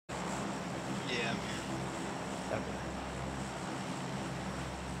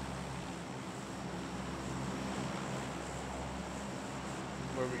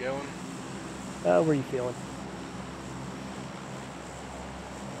going? Where are you feeling?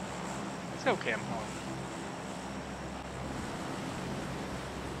 Let's go Camp Home.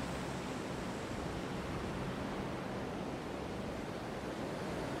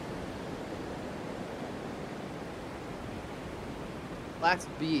 Class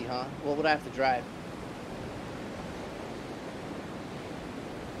B, huh? What would I have to drive?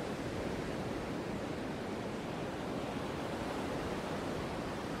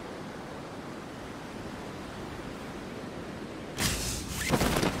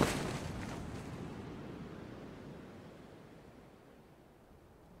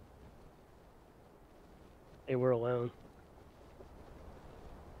 Hey, we're alone.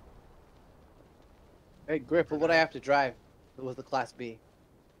 Hey, Griff, what would I have to drive with the Class B?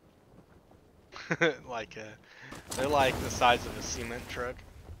 Like, they're like the size of a cement truck.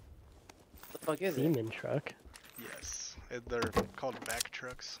 What the fuck is it? Seaman truck. Yes, they're called vac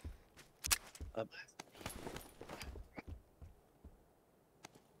trucks. A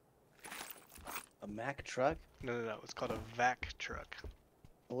Mack truck? No, it's called a vac truck.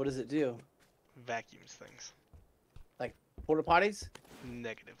 What does it do? Vacuums things. Like porta potties?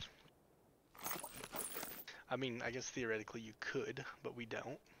 Negative. I mean, I guess theoretically you could, but we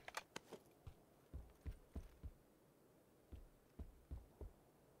don't.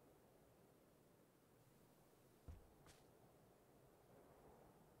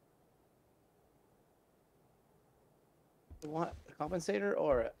 You want a compensator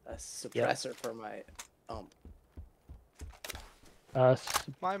or a suppressor for my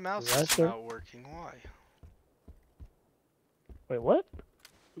My mouse is Suppressor? not working. Why? Wait, what?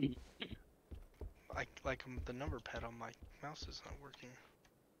 Like the number pad on my mouse is not working.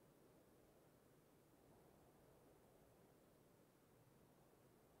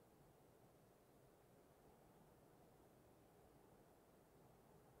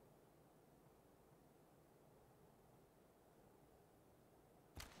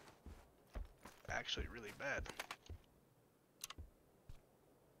 Actually, really bad.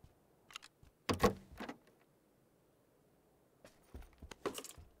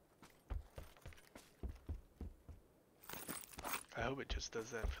 I hope it just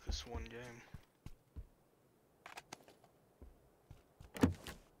does that for this one game.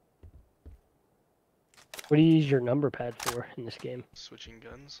 What do you use your number pad for in this game? Switching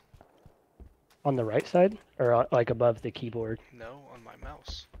guns? On the right side? Or like above the keyboard? No, on my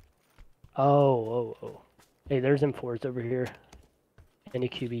mouse. Oh. Hey, there's M4s over here. And a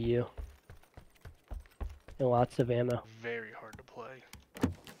QBU. And lots of ammo. Very hard to play.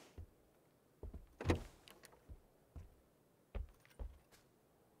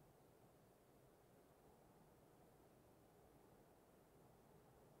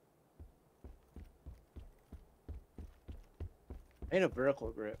 I need a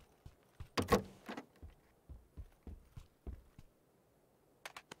vertical grip.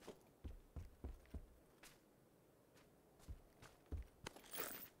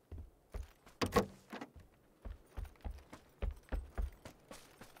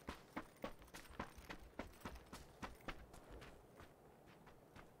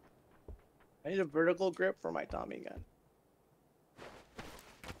 I need a vertical grip for my Tommy gun.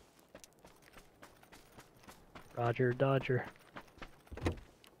 Roger, Dodger.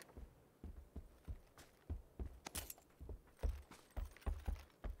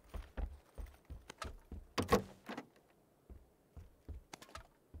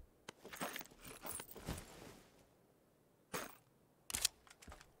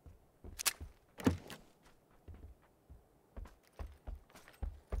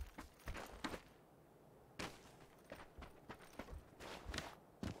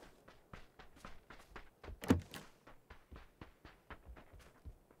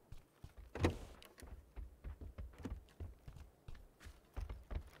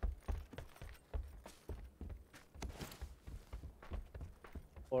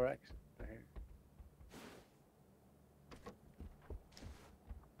 Forex. Right here.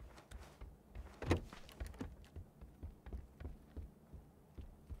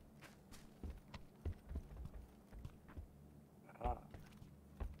 Ah.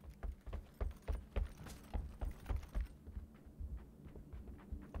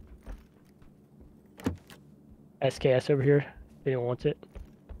 SKS over here. If anyone wants it.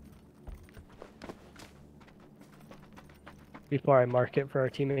 Before I mark it for our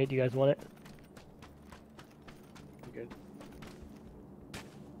teammate, do you guys want it? I'm good.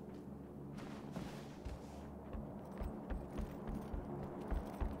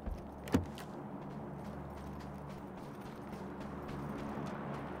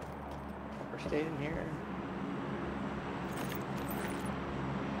 First aid in here.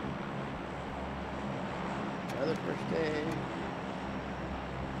 the first day.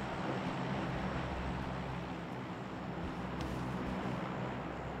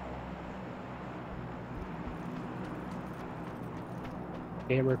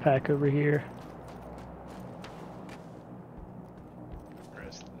 Gamer pack over here.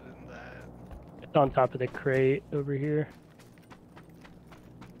 Interested in that. It's on top of the crate over here.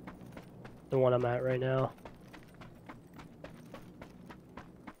 The one I'm at right now.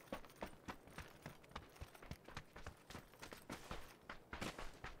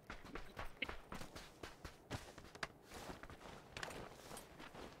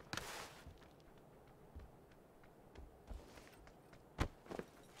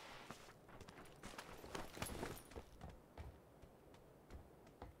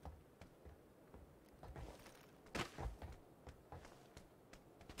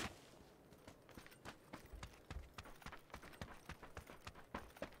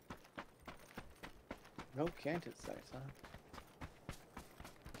 No canted sites, huh?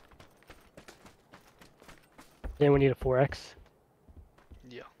 Then we need a 4X.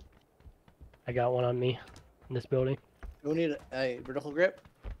 Yeah. I got one on me in this building. We need a vertical grip.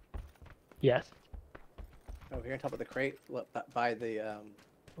 Yes. Over here on top of the crate, by the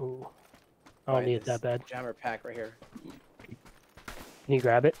Ooh. I don't by need it this that bad. jammer pack right here. Can you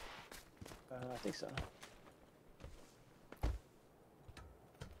grab it? I think so.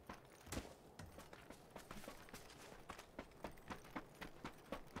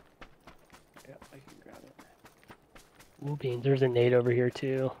 Yeah, I can grab it. Ooh, beans. There's a nade over here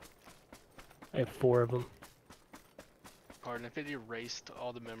too. I have 4 of them. Pardon, if it erased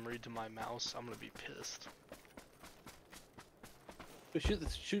all the memory to my mouse, I'm gonna be pissed.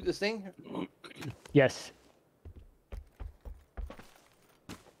 Shoot this thing. Yes.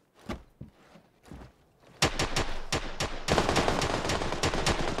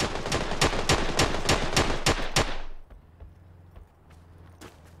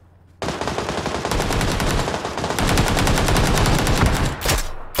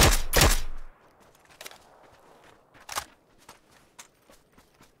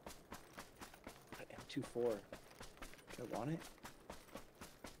 M24. Do I want it?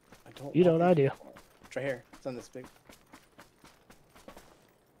 I don't. You want don't, I do. M24. It's right here. It's on this big.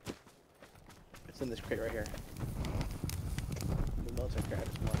 It's in this crate right here. The military crate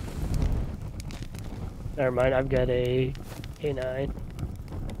is more. Never mind. I've got a K9.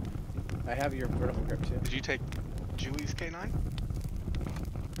 I have your vertical grip too. Did you take Julie's K9?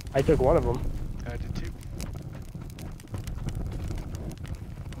 I took one of them. I did too.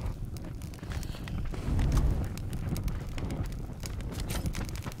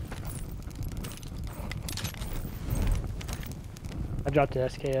 I dropped an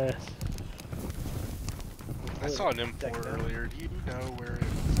SKS. I saw an Deck M4 down. earlier. Do you know where it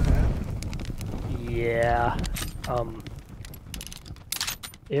was at? Yeah.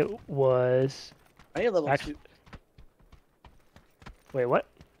 It was. I need a level Actually- 2. Wait, what?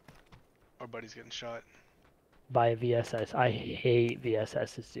 Our buddy's getting shot. By a VSS. I hate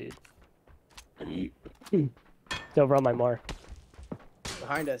VSSs, dude. It's over on my mark.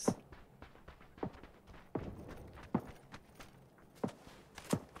 Behind us.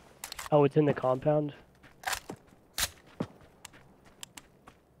 Oh, it's in the compound.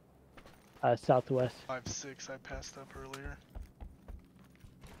 Southwest. 5-6 I passed up earlier.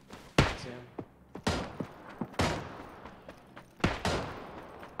 That's him.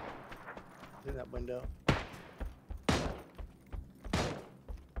 In that window.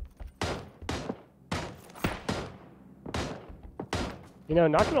 You know,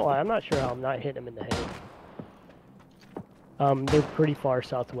 not gonna lie, I'm not sure how I'm not hitting him in the head. They're pretty far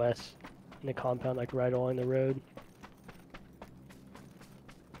southwest in the compound, like right along the road.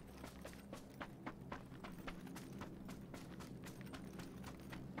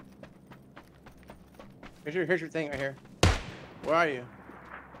 Here's your thing right here. Where are you?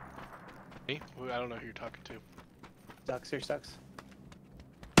 Me? I don't know who you're talking to. Ducks, here's ducks.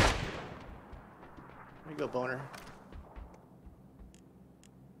 There you go, boner.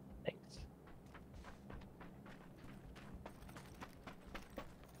 Thanks.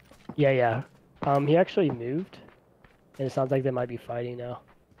 Yeah. He actually moved, and it sounds like they might be fighting now.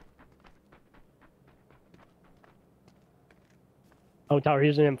 Oh, Tower,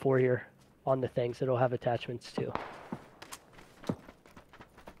 here's an M4 here on the thing, so it'll have attachments too.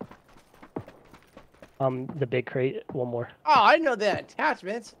 The big crate, one more. Oh, I know that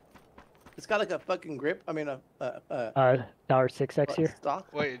attachment. It's got like a fucking grip. I mean, Tower 6X here. stock.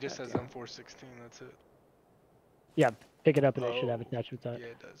 Wait, it just says Okay. M416, that's it. Yeah, pick it up and it should have Oh, attachments on it. Yeah,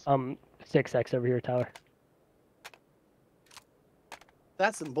 it does. 6X over here, Tower.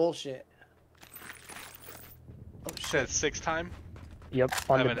 That's some bullshit. said 6 time? Yep,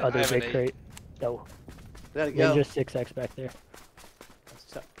 I on have the an- I other have an big 8. crate. No, Gotta go. Ninja 6x back there.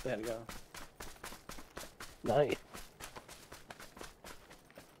 Gotta go. Nice.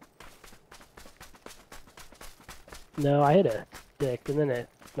 No, I hit a 6 and then a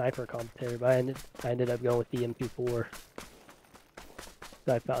sniper commentator, but I ended up going with the M24.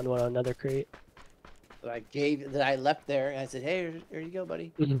 So I found one on another crate. That I left there, and I said, "Hey, here you go,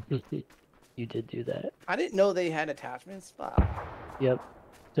 buddy." You did do that. I didn't know they had attachments. Wow. Yep.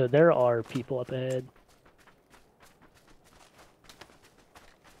 So there are people up ahead.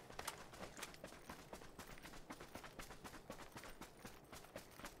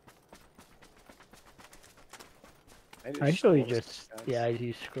 I usually just, yeah, I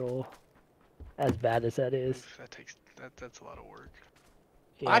use scroll. As bad as that is. Oof, that's a lot of work.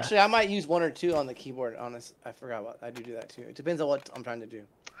 Yeah. Actually, I might use 1 or 2 on the keyboard. Honest, I forgot what I do that too. It depends on what I'm trying to do.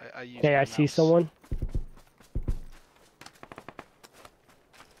 I use Okay, my I see mouse. someone.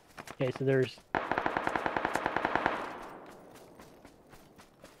 Okay, so there's.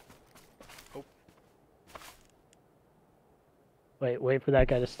 Oh. Wait for that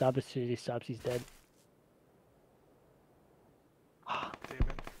guy to stop. As soon as he stops, he's dead. Damn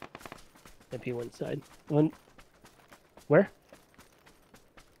it. If he went inside. One. Where?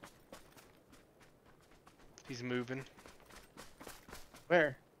 He's moving.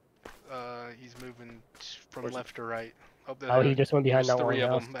 Where? He's moving from Where's he? left to right. Oh, he just went behind there's that one 3 of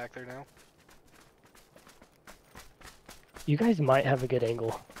house. them back there now. You guys might have a good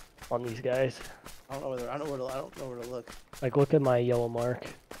angle on these guys. I don't know where to look. Like, look at my yellow mark.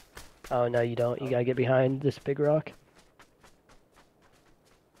 Oh, no, you don't. You gotta get behind this big rock.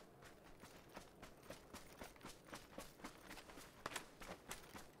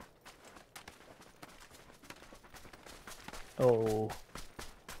 Oh.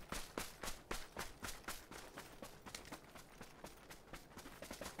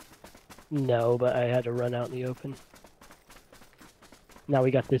 No, but I had to run out in the open. Now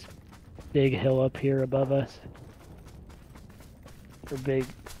we got this big hill up here above us. Or big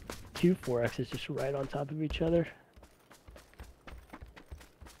 2 4X's just right on top of each other.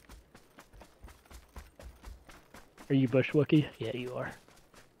 Are you Bush Wookie? Yeah, you are.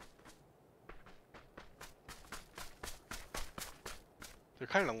 They're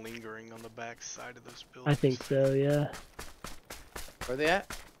kind of lingering on the back side of those buildings. I think so, yeah. Where are they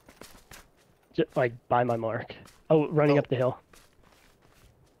at? Just, like, by my mark. Oh, running Oh. up the hill.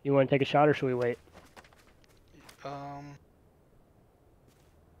 You want to take a shot or should we wait? I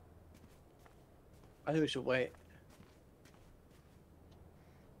think we should wait.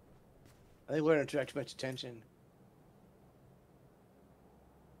 I think we're gonna attract too much attention.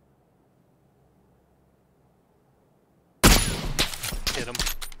 Hit him.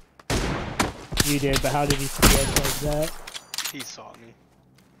 You did, but how did he see us like that? He saw me.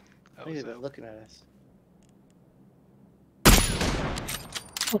 I That think was they're it. looking at us.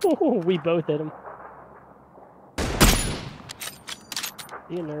 We both hit him.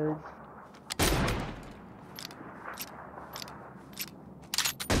 You nerd.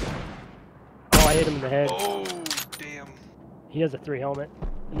 Oh, I hit him in the head. Oh, damn. He has a 3 helmet.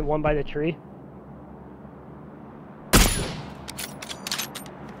 And the one by the tree.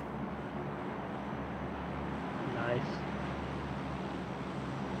 Nice.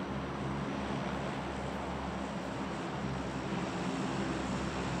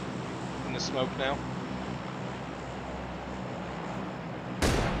 In the smoke now.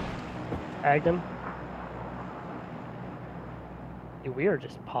 Tagged him. Dude, we are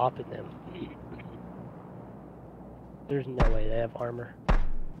just popping them. There's no way they have armor.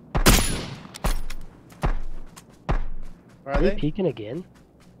 Where Are are they they? peeking again?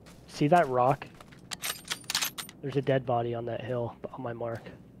 See that rock? There's a dead body on that hill on my mark.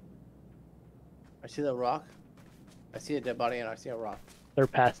 I see the rock. I see a dead body and I see a rock. They're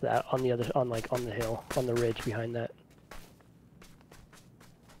past that on the other, on the hill, on the ridge behind that.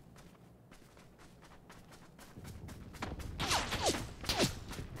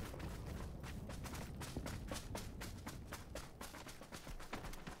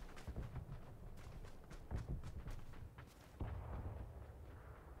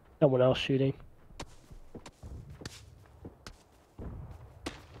 Someone else shooting.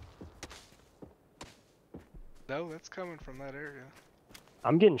 No, that's coming from that area.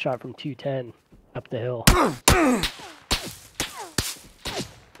 I'm getting shot from 210 up the hill.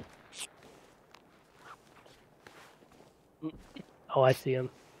 Oh, I see him.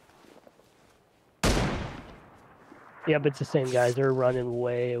 Yeah, but it's the same guys. They're running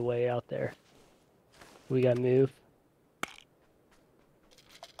way, way out there. We gotta move.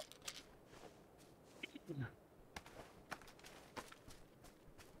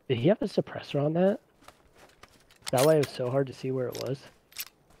 Did he have a suppressor on that? That way it was so hard to see where it was.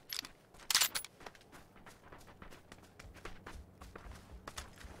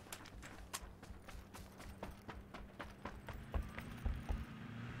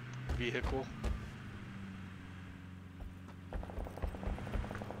 Vehicle.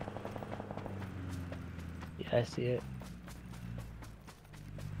 Yeah, I see it.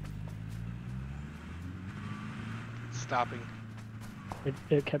 Stopping.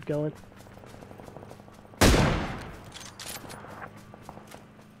 It kept going.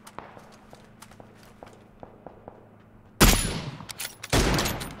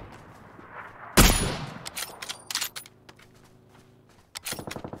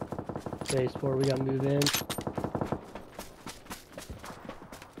 Phase 4, we gotta move in.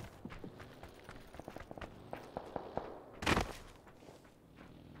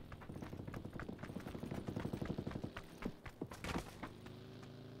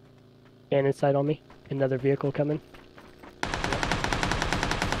 Cannon sight on me. Another vehicle coming.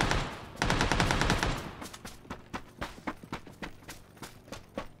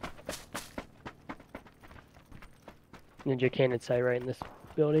 Ninja cannon sight right in this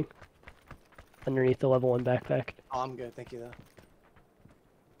building. Underneath the level 1 backpack. Oh, I'm good. Thank you, though.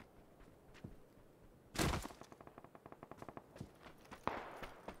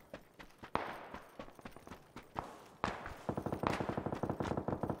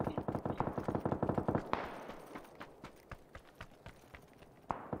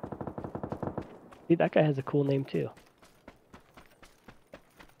 See, that guy has a cool name too.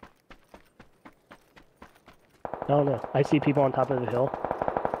 I don't know. I see people on top of the hill.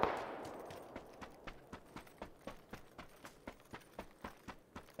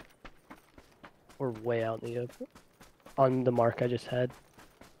 We're way out in the open. On the mark I just had.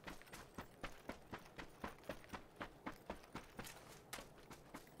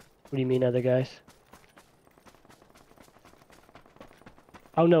 What do you mean, other guys?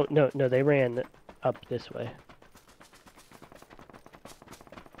 Oh, no, they ran up this way.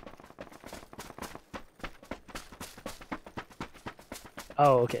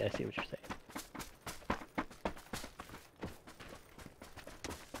 Oh, okay, I see what you're saying.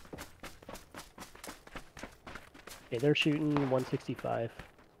 Okay, they're shooting 165.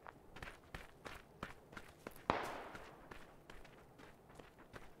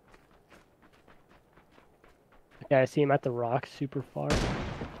 Okay, I see him at the rock super far.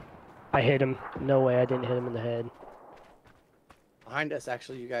 I hit him. No way, I didn't hit him in the head. Behind us,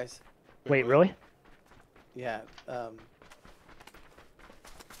 actually, you guys. Wait, really? Yeah. But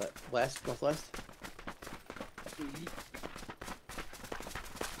west, northwest.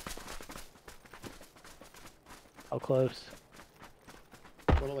 How close?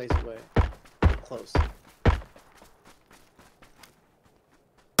 A little ways away. Close.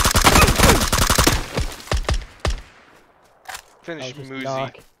 Finish Just Muzi.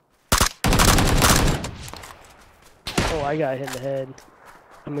 knock. Oh, I got hit in the head.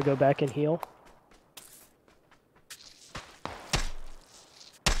 I'm gonna go back and heal.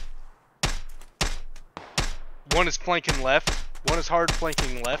 One is flanking left. One is hard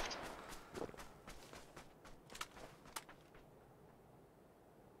flanking left.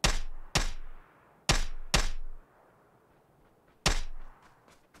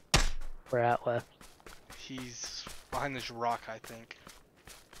 We're at left. He's behind this rock, I think.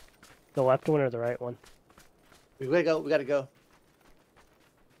 The left one or the right one? We gotta go. We gotta go.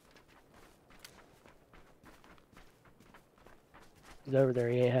 He's over there.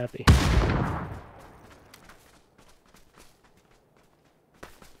 He ain't happy.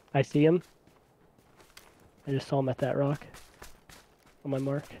 I see him. I just saw him at that rock. On my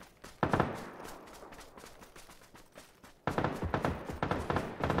mark.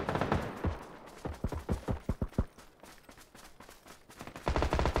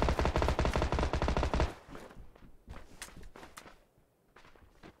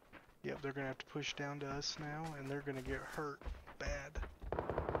 Yep, they're gonna have to push down to us now, and they're gonna get hurt bad.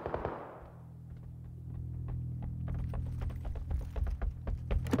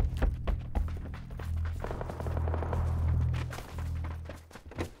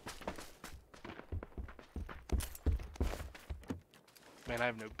 Man, I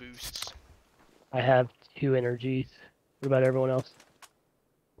have no boosts. I have 2 energies. What about everyone else?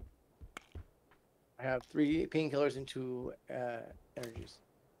 I have 3 painkillers and 2 energies.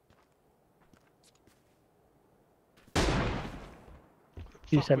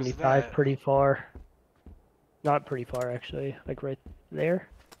 Fuck was 275, that? pretty far. Not pretty far, actually. Like right there.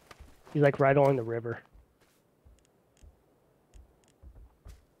 He's like right along the river.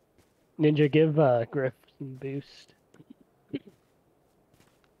 Ninja, give Griff some boost.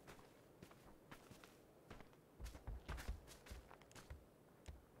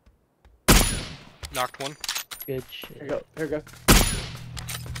 Knocked one. Good shit. Here we go. Here we go.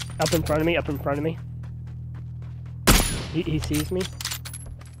 Up in front of me, up in front of me. He sees me.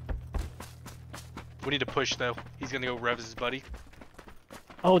 We need to push though. He's gonna go rev his buddy.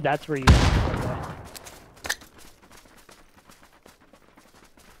 Oh, that's where you okay.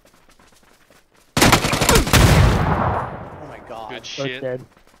 Oh my god. Good Both shit. dead.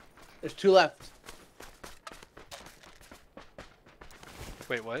 There's 2 left.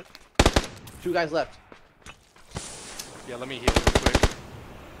 Wait, what? 2 guys left. Yeah, let me heal real quick.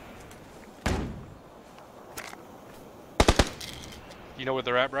 You know where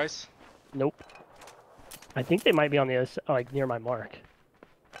they're at, Bryce? Nope. I think they might be on the other side, like near my mark.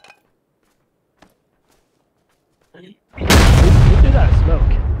 Who threw that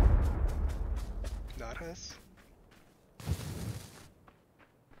smoke? Not us.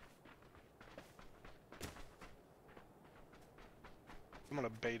 I'm gonna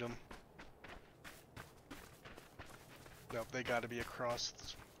bait them. Nope, they gotta be across.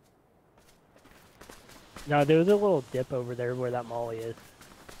 No, there was a little dip over there where that molly is.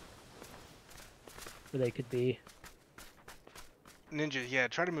 Where they could be. Ninja, yeah,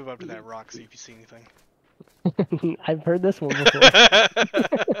 try to move up to that rock, see if you see anything. I've heard this one before.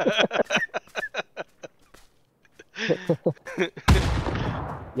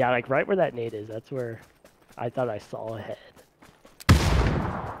 Yeah, like right where that nade is, that's where I thought I saw a head.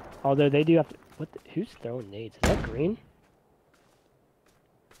 Although they do have to, who's throwing nades? Is that green?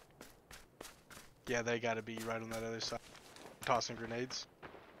 Yeah, they gotta be right on that other side. Tossing grenades.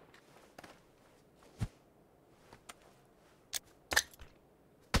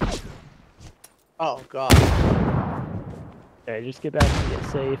 Oh god. Okay, just get back and get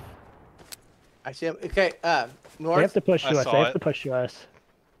safe. I see him. Okay, north. They have to push I to us. saw They have it. to push to us.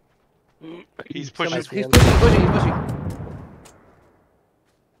 He's pushing. He's Somebody's pushing, pushing, pushing.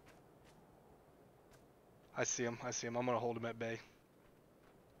 I see him. I see him. I'm gonna hold him at bay.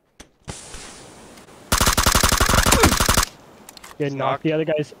 Good knock. knocked. The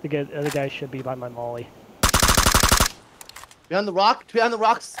other guys should be by my molly. Behind the rock, behind the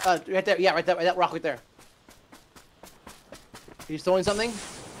rocks, right there. Yeah, right there, that rock right there. He's throwing something.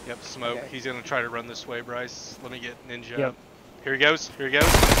 Yep, smoke. Okay. He's gonna try to run this way, Bryce. Let me get Ninja Yep. up. Here he goes. Here he goes.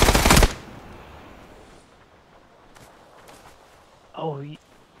 Oh,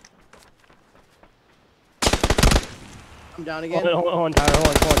 I'm down again. hold on, Tyler. Hold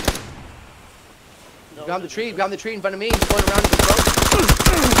on. Behind the tree in front of me. He's going around the throat.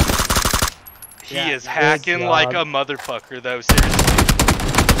 He Yeah, is good hacking like a job. motherfucker, though. Seriously.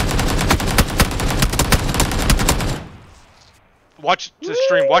 Watch the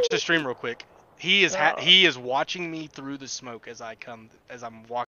stream. Watch the stream real quick. He is he is watching me through the smoke as I'm walking.